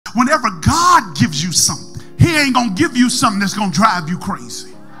Whenever God gives you something, he ain't going to give you something that's going to drive you crazy.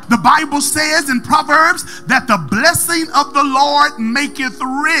 The Bible says in Proverbs that the blessing of the Lord maketh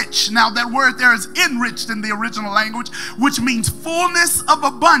rich. Now that word there is enriched in the original language, which means fullness of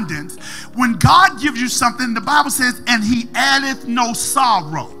abundance. When God gives you something, the Bible says, and he addeth no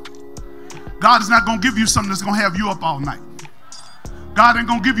sorrow. God is not going to give you something that's going to have you up all night. God ain't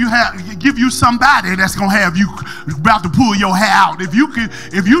going to give you somebody that's going to have you about to pull your hair out. If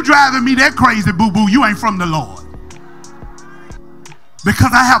you driving me that crazy, boo-boo, you ain't from the Lord.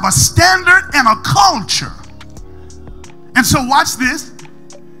 Because I have a standard and a culture. And so watch this.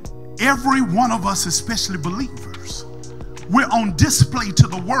 Every one of us, especially believers, we're on display to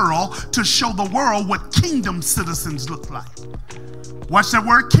the world to show the world what kingdom citizens look like. Watch that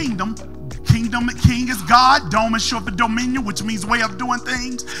word kingdom. Kingdom, king is God. Dome is short for dominion, which means way of doing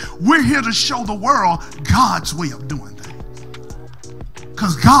things. We're here to show the world God's way of doing things.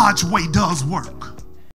 Because God's way does work.